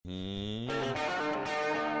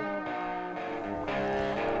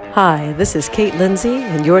Hi, this is Kate Lindsay,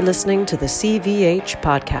 and you're listening to the CVH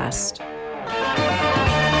Podcast.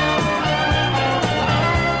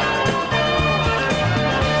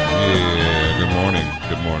 Yeah, good morning.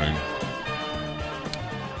 Good morning.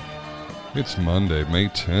 It's Monday, May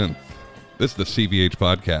 10th. This is the CVH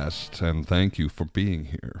Podcast, and thank you for being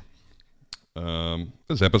here. This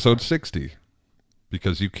is episode 60,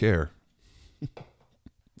 because you care.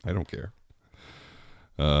 I don't care.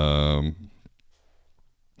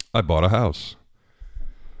 I bought a house.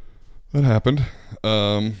 That happened.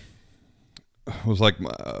 It was like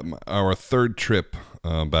our third trip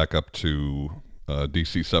back up to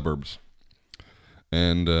DC suburbs.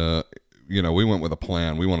 And, we went with a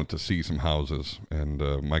plan. We wanted to see some houses. And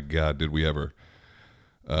my God, did we ever.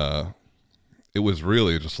 It was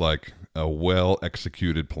really just like a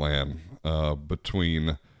well-executed plan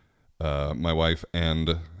between my wife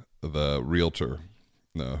and the realtor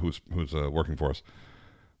who's working for us.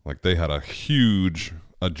 Like, they had a huge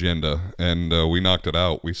agenda, and we knocked it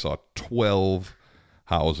out. We saw 12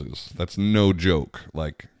 houses. That's no joke.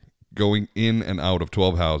 Like, going in and out of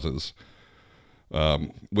 12 houses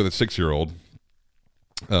with a 6-year-old,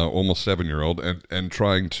 almost 7-year-old, and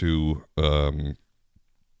trying to,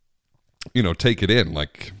 take it in.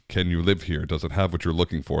 Like, can you live here? Does it have what you're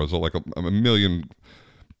looking for? Is it like a million...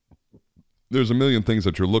 There's a million things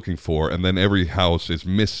that you're looking for, and then every house is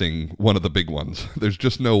missing one of the big ones. There's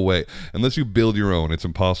just no way. Unless you build your own, it's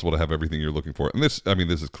impossible to have everything you're looking for. And this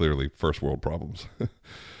is clearly first world problems.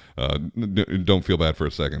 Don't feel bad for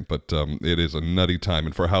a second, but it is a nutty time.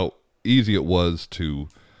 And for how easy it was to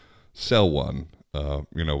sell one,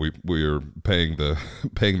 we're paying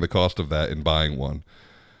the cost of that in buying one.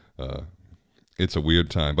 It's a weird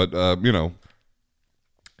time, but it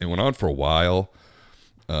went on for a while.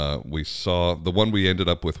 We saw the one we ended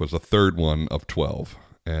up with was the third one of 12,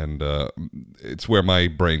 and it's where my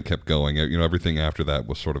brain kept going. Everything after that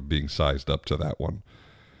was sort of being sized up to that one,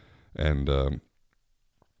 and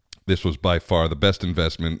this was by far the best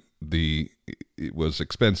investment. It was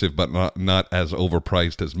expensive, but not as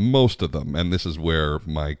overpriced as most of them, and this is where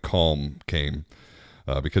my calm came.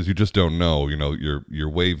 Because you just don't know, you're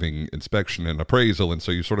waiving inspection and appraisal, and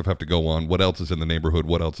so you sort of have to go on what else is in the neighborhood,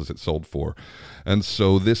 what else is it sold for. And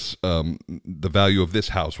so this, the value of this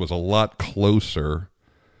house was a lot closer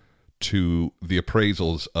to the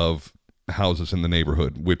appraisals of houses in the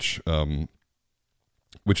neighborhood, which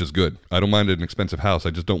is good. I don't mind an expensive house. I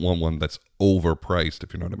just don't want one that's overpriced,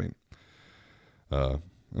 if you know what I mean.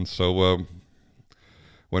 And so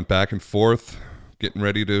went back and forth, getting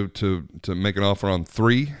ready to make an offer on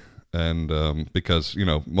 3, and because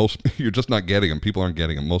most you're just not getting them. People aren't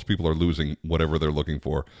getting them. Most people are losing whatever they're looking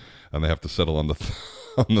for, and they have to settle on the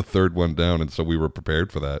on the third one down. And so we were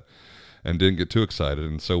prepared for that, and didn't get too excited.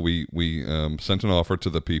 And so we sent an offer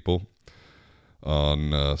to the people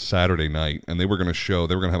on Saturday night, and they were going to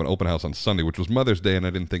have an open house on Sunday, which was Mother's Day, and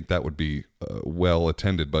I didn't think that would be well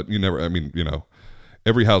attended. But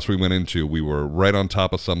every house we went into, we were right on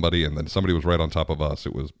top of somebody, and then somebody was right on top of us.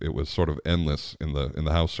 It was sort of endless in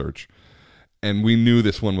the house search, and we knew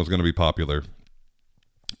this one was going to be popular.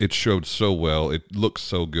 It showed so well. It looked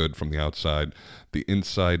so good from the outside. The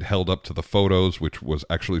inside held up to the photos, which was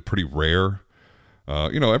actually pretty rare.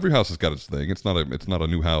 Every house has got its thing. It's not a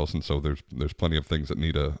new house, and so there's plenty of things that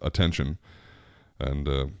need attention. And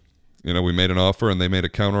we made an offer, and they made a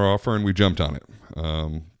counter offer, and we jumped on it.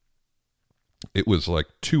 It was like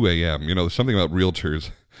 2 a.m. There's something about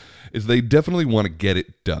realtors is they definitely want to get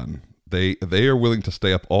it done. They are willing to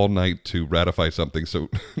stay up all night to ratify something, so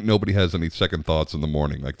nobody has any second thoughts in the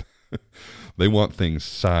morning. Like, they want things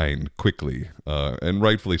signed quickly, and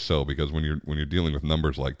rightfully so, because when you're dealing with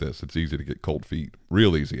numbers like this, it's easy to get cold feet.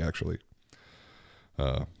 Real easy, actually.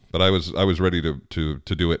 But I was ready to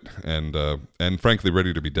do it, and frankly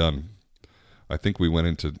ready to be done. I think we went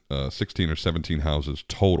into 16 or 17 houses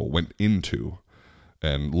total, went into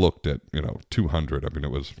and looked at, 200. I mean,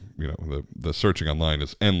 it was, the searching online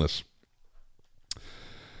is endless.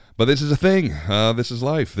 But this is a thing. This is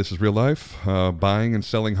life. This is real life. Buying and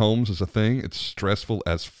selling homes is a thing. It's stressful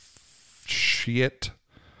as shit.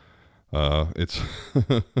 It's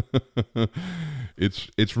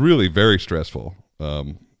it's really very stressful.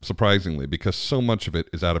 Surprisingly, because so much of it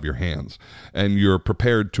is out of your hands, and you're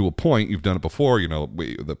prepared to a point. You've done it before.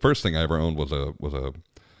 The first thing I ever owned was a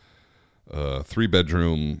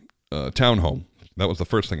 3-bedroom townhome. That was the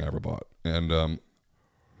first thing I ever bought, and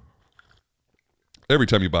every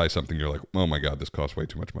time you buy something, you're like, oh my God, this costs way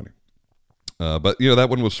too much money. But that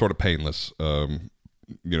one was sort of painless. When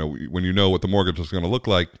you know what the mortgage is going to look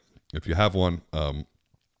like, if you have one,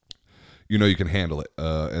 you know you can handle it.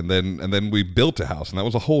 And then we built a house, and that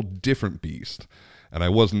was a whole different beast. And I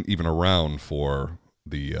wasn't even around for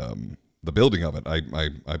the building of it.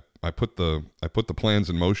 I put the plans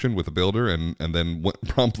in motion with the builder, and then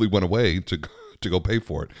promptly went away to go pay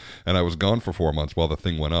for it. And I was gone for 4 months while the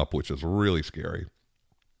thing went up, which is really scary.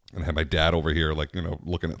 And I had my dad over here, like, you know,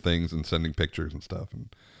 looking at things and sending pictures and stuff.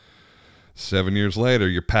 And 7 years later,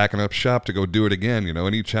 you're packing up shop to go do it again, you know.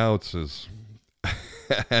 And each house is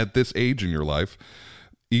at this age in your life,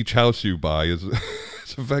 each house you buy is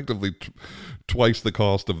it's effectively twice the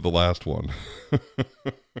cost of the last one.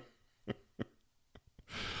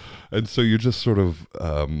 And so you just sort of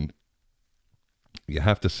you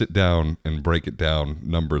have to sit down and break it down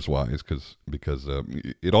numbers wise, because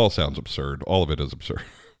it all sounds absurd. All of it is absurd.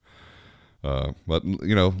 But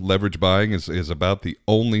you know, leverage buying is about the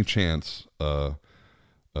only chance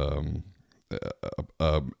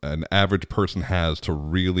an average person has to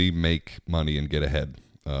really make money and get ahead.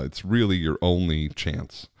 It's really your only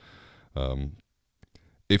chance.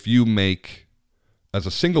 If you make, as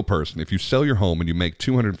a single person, if you sell your home and you make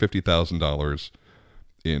 $250,000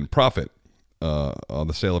 in profit on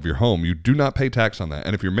the sale of your home, you do not pay tax on that.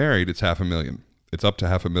 And if you're married, it's $500,000. It's up to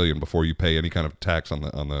 $500,000 before you pay any kind of tax on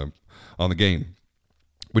the gain,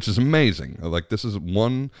 which is amazing. Like, this is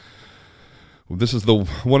one of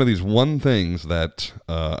these things that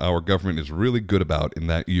our government is really good about, in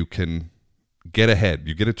that you can get ahead.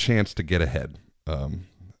 You get a chance to get ahead,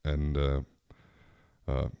 and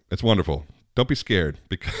it's wonderful. Don't be scared,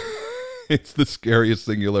 because it's the scariest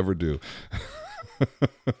thing you'll ever do.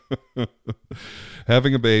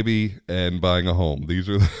 Having a baby and buying a home. These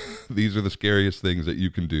are the scariest things that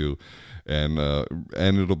you can do, and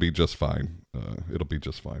it'll be just fine. It'll be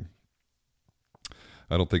just fine.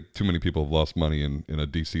 I don't think too many people have lost money in a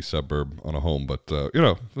DC suburb on a home, but you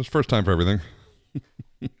know, it's first time for everything.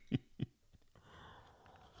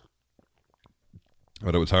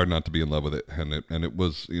 But it was hard not to be in love with it, and it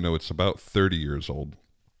was, you know, it's about 30 years old,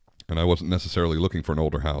 and I wasn't necessarily looking for an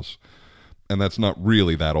older house, and that's not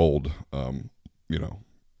really that old, you know,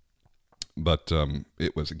 but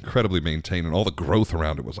it was incredibly maintained, and all the growth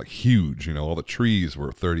around it was like huge, you know, all the trees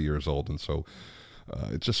were 30 years old, and so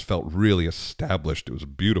it just felt really established. It was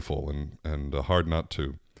beautiful, and hard not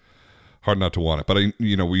to want it, but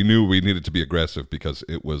we knew we needed to be aggressive, because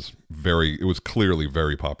it was clearly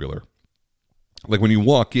very popular. Like, when you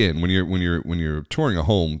walk in, when you're touring a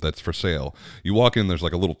home that's for sale, you walk in, there's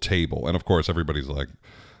like a little table, and of course everybody's like,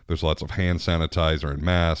 there's lots of hand sanitizer and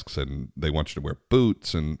masks, and they want you to wear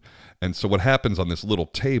boots, and so what happens on this little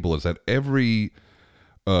table is that every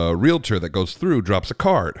realtor that goes through drops a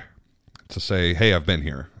card to say, hey, I've been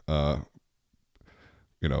here.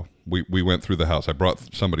 You know, we went through the house. I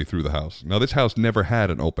brought somebody through the house. Now, this house never had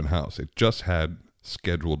an open house. It just had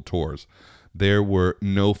scheduled tours. There were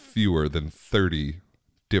no fewer than 30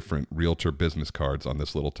 different realtor business cards on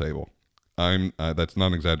this little table. That's not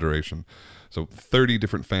an exaggeration. So 30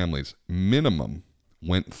 different families minimum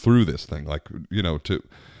went through this thing. Like, you know,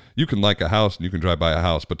 you can like a house and you can drive by a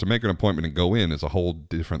house, but to make an appointment and go in is a whole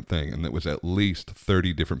different thing. And there was at least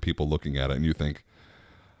 30 different people looking at it, and you think,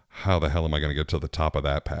 how the hell am I going to get to the top of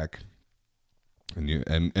that pack?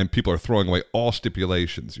 And people are throwing away all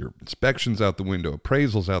stipulations. Your inspections out the window,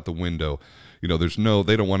 appraisals out the window. You know,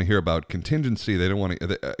 they don't want to hear about contingency. They don't want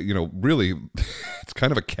to, you know, really, it's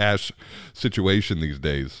kind of a cash situation these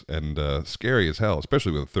days, and scary as hell,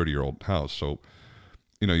 especially with a 30-year-old house. So,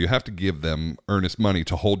 you know, you have to give them earnest money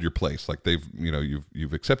to hold your place. Like,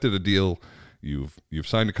 you've accepted a deal, you've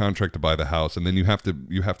signed a contract to buy the house, and then you have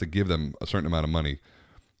to give them a certain amount of money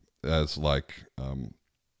as like,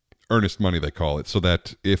 earnest money, they call it, so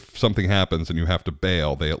that if something happens and you have to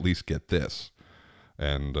bail, they at least get this.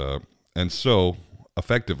 And so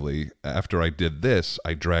effectively, after I did this,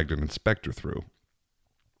 I dragged an inspector through,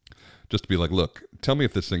 just to be like, look, tell me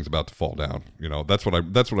if this thing's about to fall down. You know, that's what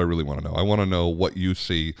I really want to know. I want to know what you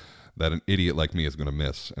see that an idiot like me is going to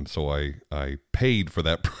miss. And so I paid for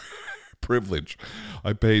that privilege.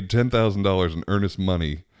 I paid $10,000 in earnest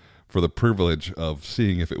money for the privilege of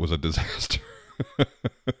seeing if it was a disaster.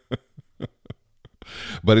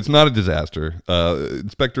 But it's not a disaster.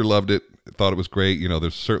 Inspector loved it, thought it was great. You know,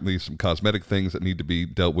 there's certainly some cosmetic things that need to be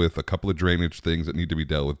dealt with, a couple of drainage things that need to be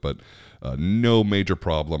dealt with, but no major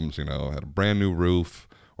problems. You know, had a brand new roof,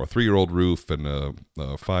 or a 3-year-old roof, and a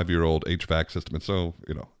 5-year-old HVAC system. And so,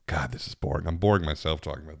 you know, God, this is boring. I'm boring myself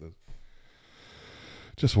talking about this.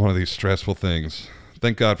 Just one of these stressful things.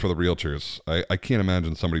 Thank God for the realtors. I can't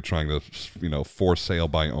imagine somebody trying to, you know, for sale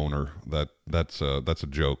by owner. That's a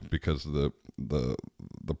joke, because the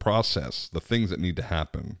process, the things that need to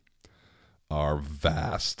happen are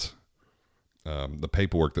vast. the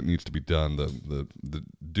paperwork that needs to be done, the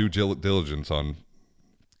due diligence on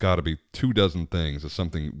got to be 24 things is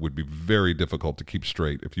something would be very difficult to keep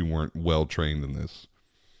straight if you weren't well trained in this.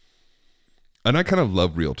 And I kind of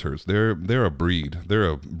love realtors. They're a breed.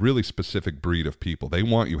 They're a really specific breed of people. They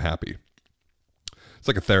want you happy. It's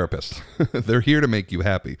like a therapist. They're here to make you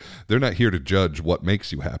happy. They're not here to judge what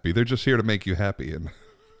makes you happy. They're just here to make you happy. And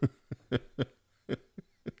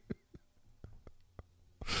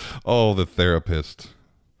oh, the therapist.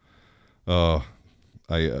 Oh,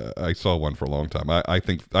 I saw one for a long time. I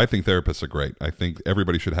think therapists are great. I think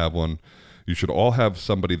everybody should have one. You should all have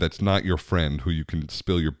somebody that's not your friend who you can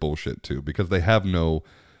spill your bullshit to, because they have no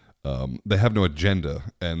agenda,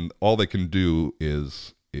 and all they can do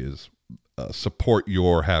is support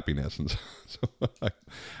your happiness. And so I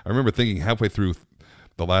remember thinking halfway through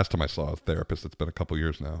the last time I saw a therapist, it's been a couple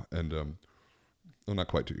years now, and well, not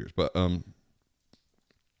quite 2 years, but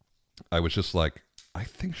I was just like, I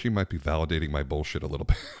think she might be validating my bullshit a little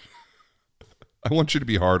bit. I want you to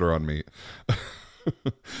be harder on me.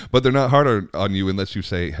 But they're not harder on you unless you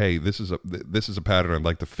say, hey, this is a pattern I'd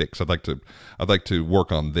like to fix. I'd like to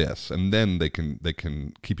work on this, and then they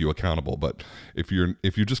can keep you accountable. But if you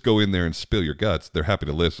just go in there and spill your guts, they're happy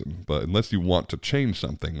to listen. But unless you want to change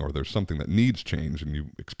something, or there's something that needs change and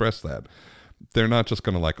you express that, they're not just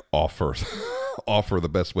going to like offer the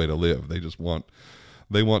best way to live.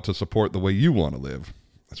 They want to support the way you want to live.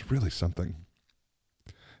 That's really something.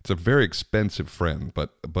 It's a very expensive friend,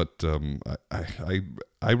 but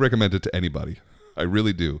I recommend it to anybody. I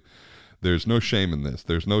really do. There's no shame in this.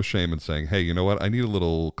 There's no shame in saying, hey, you know what? I need a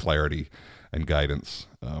little clarity and guidance.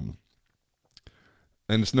 And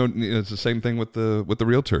it's the same thing with the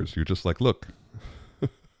realtors. You're just like, look,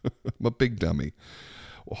 I'm a big dummy.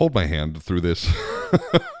 Hold my hand through this.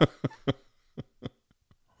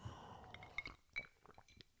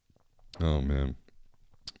 Oh man.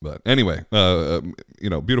 But anyway,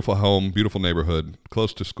 beautiful home, beautiful neighborhood,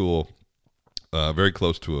 close to school, very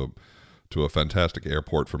close to a fantastic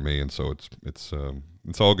airport for me, and so it's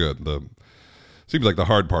all good. Seems like the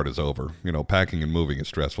hard part is over. Packing and moving is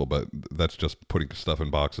stressful, but that's just putting stuff in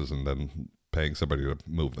boxes and then paying somebody to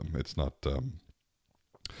move them. It's not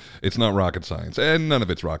rocket science, and none of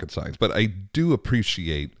it's rocket science. But I do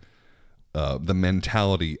appreciate the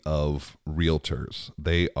mentality of realtors.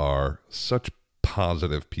 They are such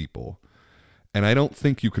positive people, and I don't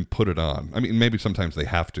think you can put it on. I mean, maybe sometimes they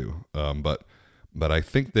have to, but I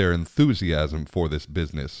think their enthusiasm for this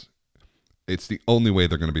business, it's the only way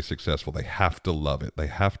they're going to be successful. They have to love it. They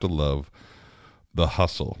have to love the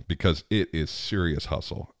hustle, because it is serious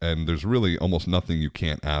hustle, and there's really almost nothing you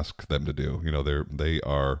can't ask them to do. They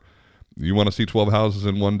are. You want to see 12 houses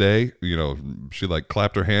in one day? She like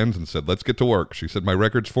clapped her hands and said, let's get to work. She said, my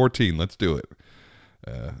record's 14. Let's do it.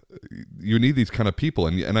 You need these kind of people,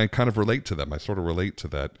 and I kind of relate to them. I sort of relate to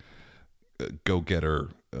that go-getter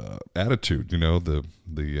attitude,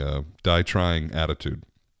 the die trying attitude.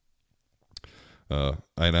 And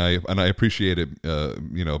I appreciate it,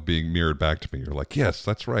 being mirrored back to me. You're like, yes,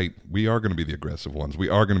 that's right. We are going to be the aggressive ones. We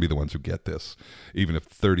are going to be the ones who get this. Even if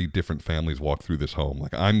 30 different families walk through this home,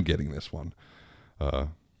 like I'm getting this one. I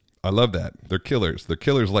love that. They're killers. They're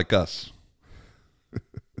killers like us.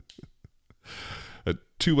 At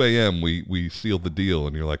 2 a.m., we sealed the deal,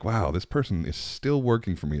 and you're like, wow, this person is still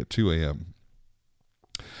working for me at 2 a.m.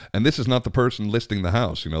 And this is not the person listing the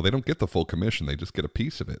house. They don't get the full commission. They just get a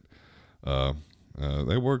piece of it.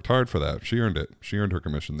 They worked hard for that. She earned it. She earned her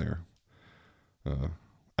commission there.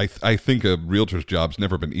 I think a realtor's job's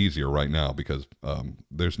never been easier right now, because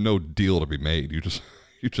there's no deal to be made. You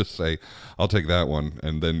just say, I'll take that one,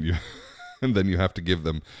 and then you have to give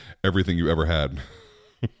them everything you ever had.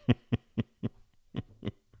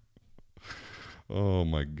 Oh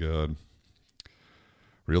my God.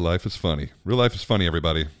 Real life is funny. Real life is funny,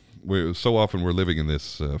 everybody. So often we're living in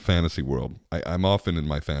this fantasy world. I'm often in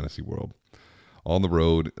my fantasy world. On the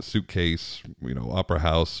road, a suitcase, opera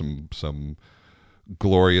house, some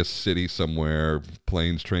glorious city somewhere,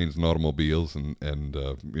 planes, trains, and automobiles, and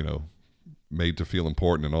made to feel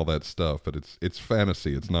important and all that stuff. But it's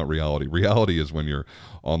fantasy. It's not reality. Reality is when you're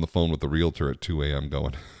on the phone with the realtor at 2 a.m.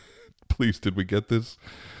 going, please, did we get this?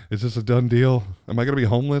 Is this a done deal? Am I going to be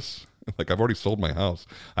homeless? Like, I've already sold my house.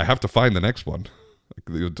 I have to find the next one.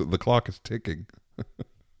 Like, the clock is ticking.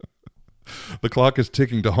 The clock is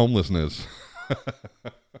ticking to homelessness.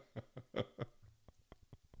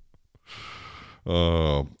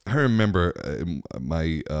 I remember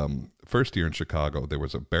my first year in Chicago, there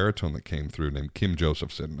was a baritone that came through named Kim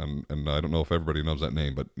Josephson, and I don't know if everybody knows that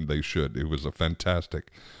name, but they should. It was a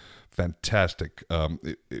fantastic.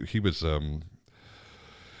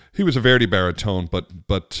 He was a Verdi baritone,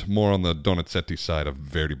 but more on the Donizetti side of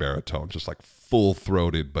Verdi baritone, just like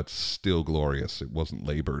full-throated but still glorious. It wasn't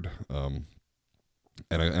labored. And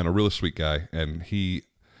a really sweet guy. And I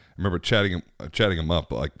remember chatting him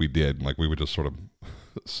up like we did. Like we would just sort of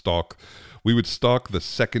stalk. We would stalk the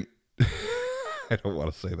second. I don't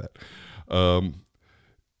want to say that.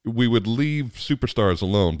 We would leave superstars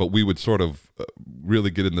alone, but we would sort of really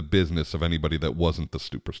get in the business of anybody that wasn't the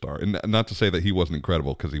superstar. And not to say that he wasn't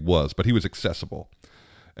incredible, because he was, but he was accessible,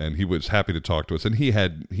 and he was happy to talk to us. And he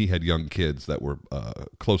had young kids that were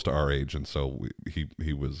close to our age, and so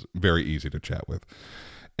he was very easy to chat with.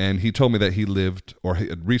 And he told me that he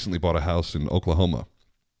had recently bought a house in Oklahoma.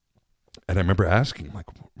 And I remember asking him, like,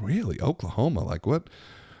 really, Oklahoma? Like, what?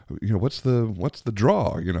 What's the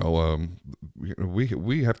draw?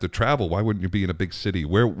 We have to travel. Why wouldn't you be in a big city?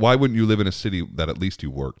 Why wouldn't you live in a city that at least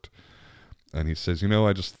you worked? And he says,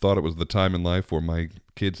 I just thought it was the time in life where my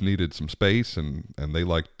kids needed some space, and they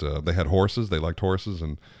had horses. They liked horses,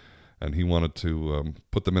 and he wanted to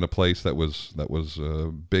put them in a place that was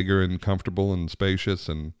bigger and comfortable and spacious,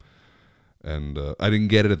 and I didn't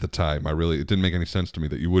get it at the time. It didn't make any sense to me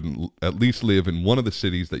that you wouldn't at least live in one of the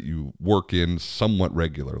cities that you work in somewhat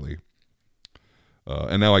regularly.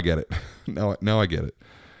 And now I get it. Now I get it.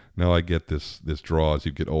 Now I get this draw as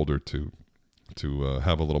you get older to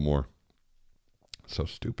have a little more. So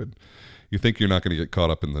stupid. You think you're not going to get caught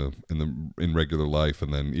up in regular life,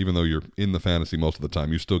 and then even though you're in the fantasy most of the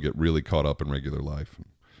time, you still get really caught up in regular life.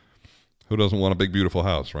 Who doesn't want a big beautiful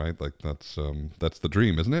house, right? Like that's the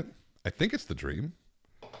dream, isn't it? I think it's the dream.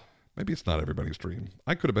 Maybe it's not everybody's dream.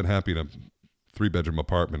 I could have been happy in a 3-bedroom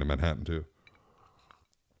apartment in Manhattan too.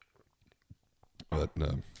 But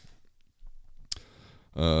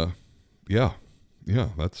yeah,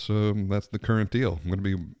 that's the current deal. I'm going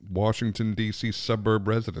to be Washington D.C. suburb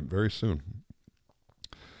resident very soon.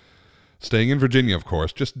 Staying in Virginia, of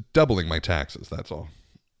course, just doubling my taxes. That's all.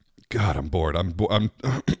 God, I'm bored. I'm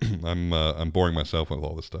boring myself with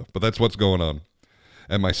all this stuff. But that's what's going on.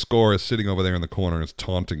 And my score is sitting over there in the corner and is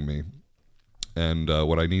taunting me. And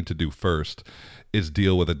what I need to do first is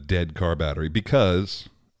deal with a dead car battery because,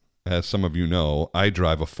 as some of you know, I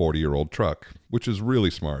drive a 40-year-old truck, which is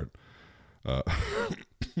really smart. If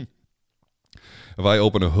I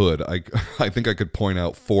open a hood, I think I could point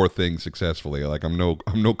out 4 things successfully. Like I'm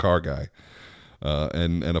no car guy.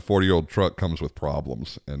 And a 40-year-old truck comes with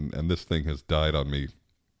problems. And this thing has died on me.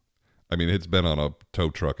 I mean, it's been on a tow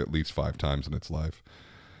truck at least 5 times in its life.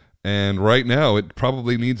 And right now, it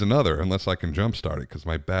probably needs another, unless I can jumpstart it, because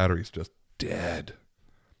my battery's just dead.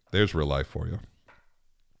 There's real life for you.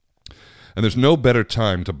 And there's no better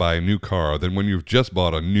time to buy a new car than when you've just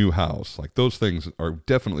bought a new house. Like, those things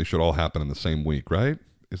definitely should all happen in the same week, right?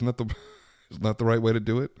 Isn't that the right way to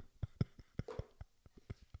do it?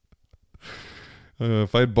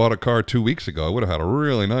 If I'd bought a car 2 weeks ago, I would have had a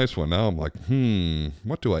really nice one. Now I'm like,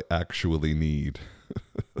 what do I actually need?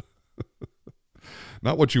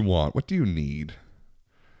 Not what you want. What do you need?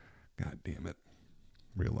 God damn it.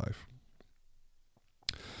 Real life.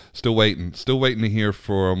 Still waiting to hear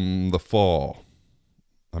from the fall.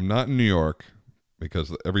 I'm not in New York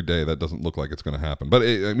because every day that doesn't look like it's going to happen. But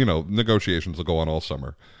negotiations will go on all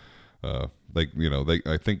summer. I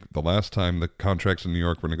think the last time the contracts in New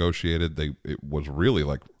York were negotiated, it was really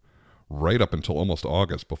like right up until almost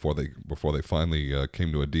August before they finally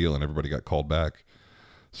came to a deal and everybody got called back.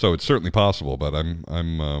 So it's certainly possible, but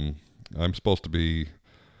I'm supposed to be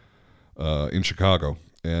in Chicago,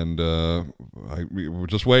 and we're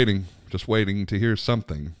just waiting to hear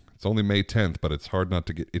something. It's only May 10th, but it's hard not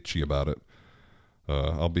to get itchy about it.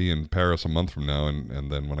 I'll be in Paris a month from now, and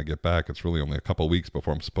then when I get back, it's really only a couple of weeks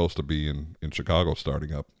before I'm supposed to be in Chicago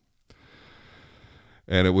starting up.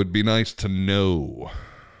 And it would be nice to know.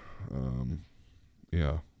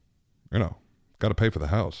 Got to pay for the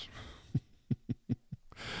house.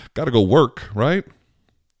 Got to go work, right?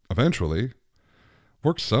 Eventually.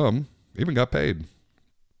 Worked some. Even got paid.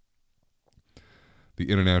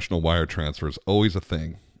 The international wire transfer is always a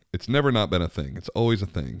thing. It's never not been a thing. It's always a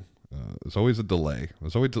thing. There's always a delay.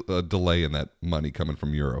 There's always a delay in that money coming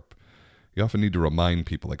from Europe. You often need to remind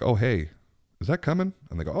people, like, oh, hey, is that coming?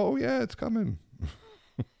 And they go, oh, yeah, it's coming.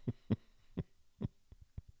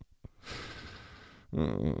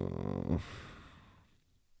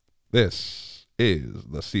 This is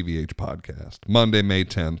the CVH Podcast. Monday, May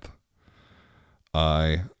 10th.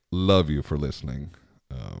 I love you for listening.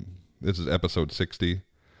 This is episode 60.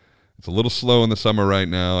 It's a little slow in the summer right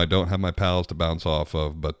now. I don't have my pals to bounce off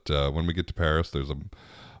of, but when we get to Paris, there's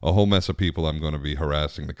a whole mess of people I'm going to be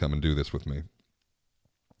harassing to come and do this with me.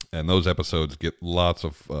 And those episodes get lots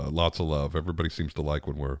of love. Everybody seems to like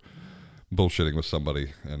when we're bullshitting with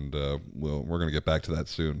somebody, and we're going to get back to that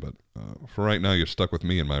soon. But for right now, you're stuck with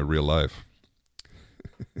me in my real life.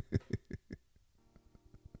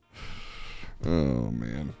 Oh,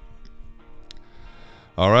 man.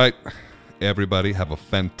 All right, everybody, have a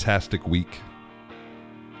fantastic week.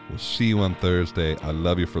 We'll see you on Thursday. I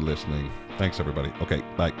love you for listening. Thanks, everybody. Okay,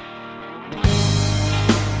 bye.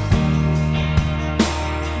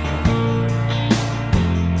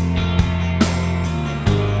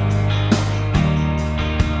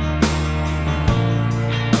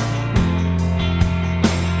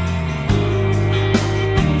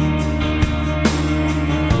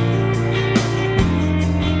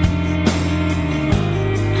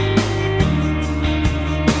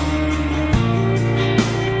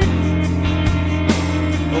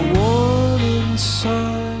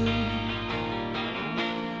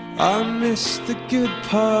 I missed the good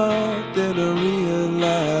part that I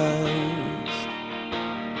realized.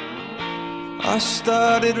 I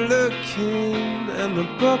started looking and the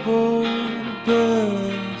bubble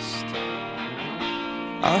burst.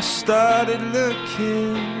 I started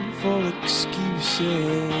looking for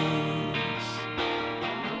excuses.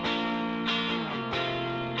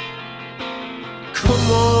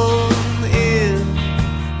 Come on in,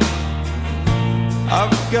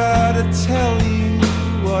 I've gotta tell you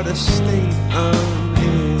what a state I'm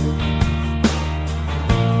in.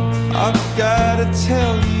 I've gotta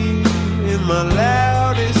tell you in my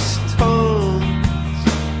loudest tones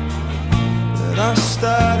that I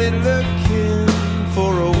started looking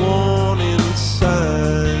for a warning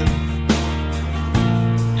sign.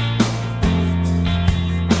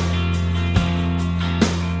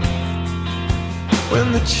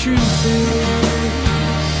 When the truth is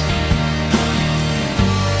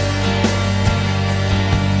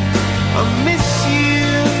I miss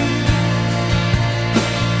you.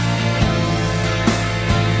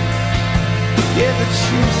 Yeah, the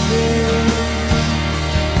truth is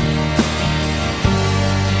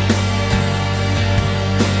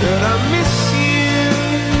that I miss you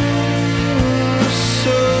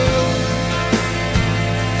so.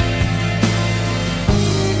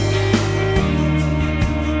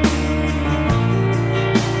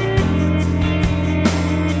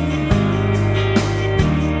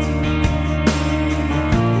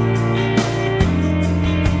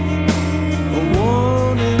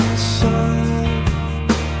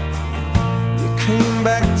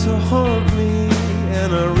 To haunt me,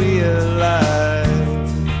 and I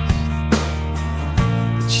realized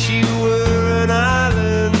that you were an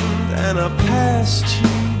island and I passed you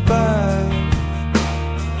by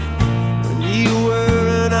when you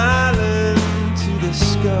were an island to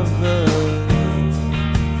discover.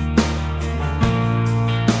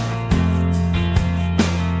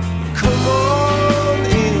 Come on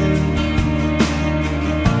in,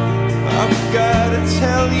 I've gotta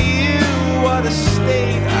tell you what a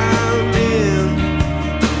state I'm in.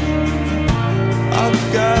 I've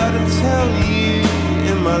gotta tell you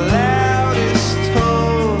in my loudest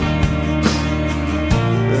tones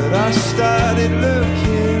that I started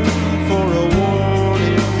looking for a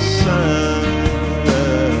warning sign.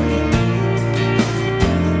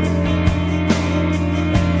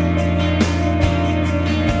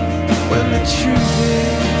 When the truth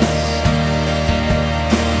is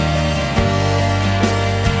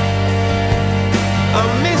I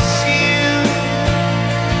miss you.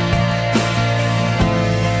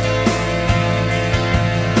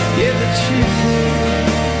 Yeah, the truth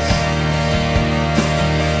is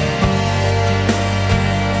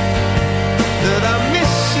that I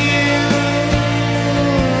miss you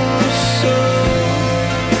so.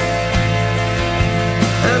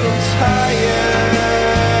 And I'm tired.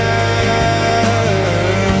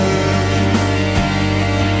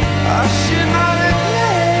 I should not have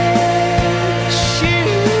let you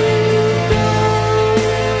go.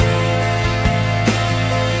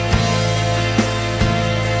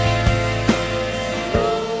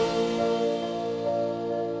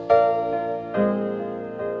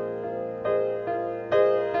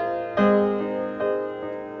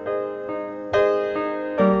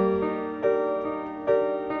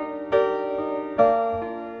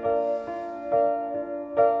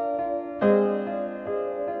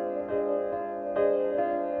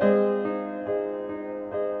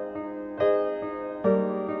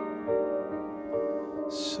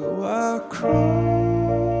 So I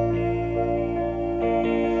crawl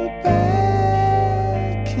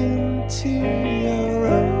back into your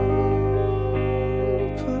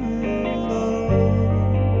open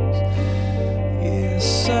arms.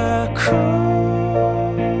 Yes, I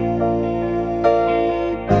crawl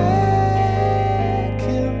back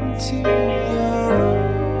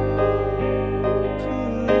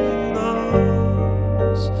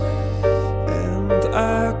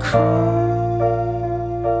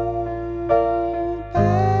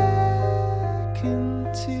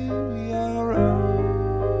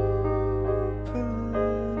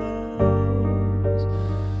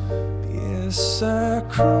Yes, I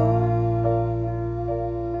cruise.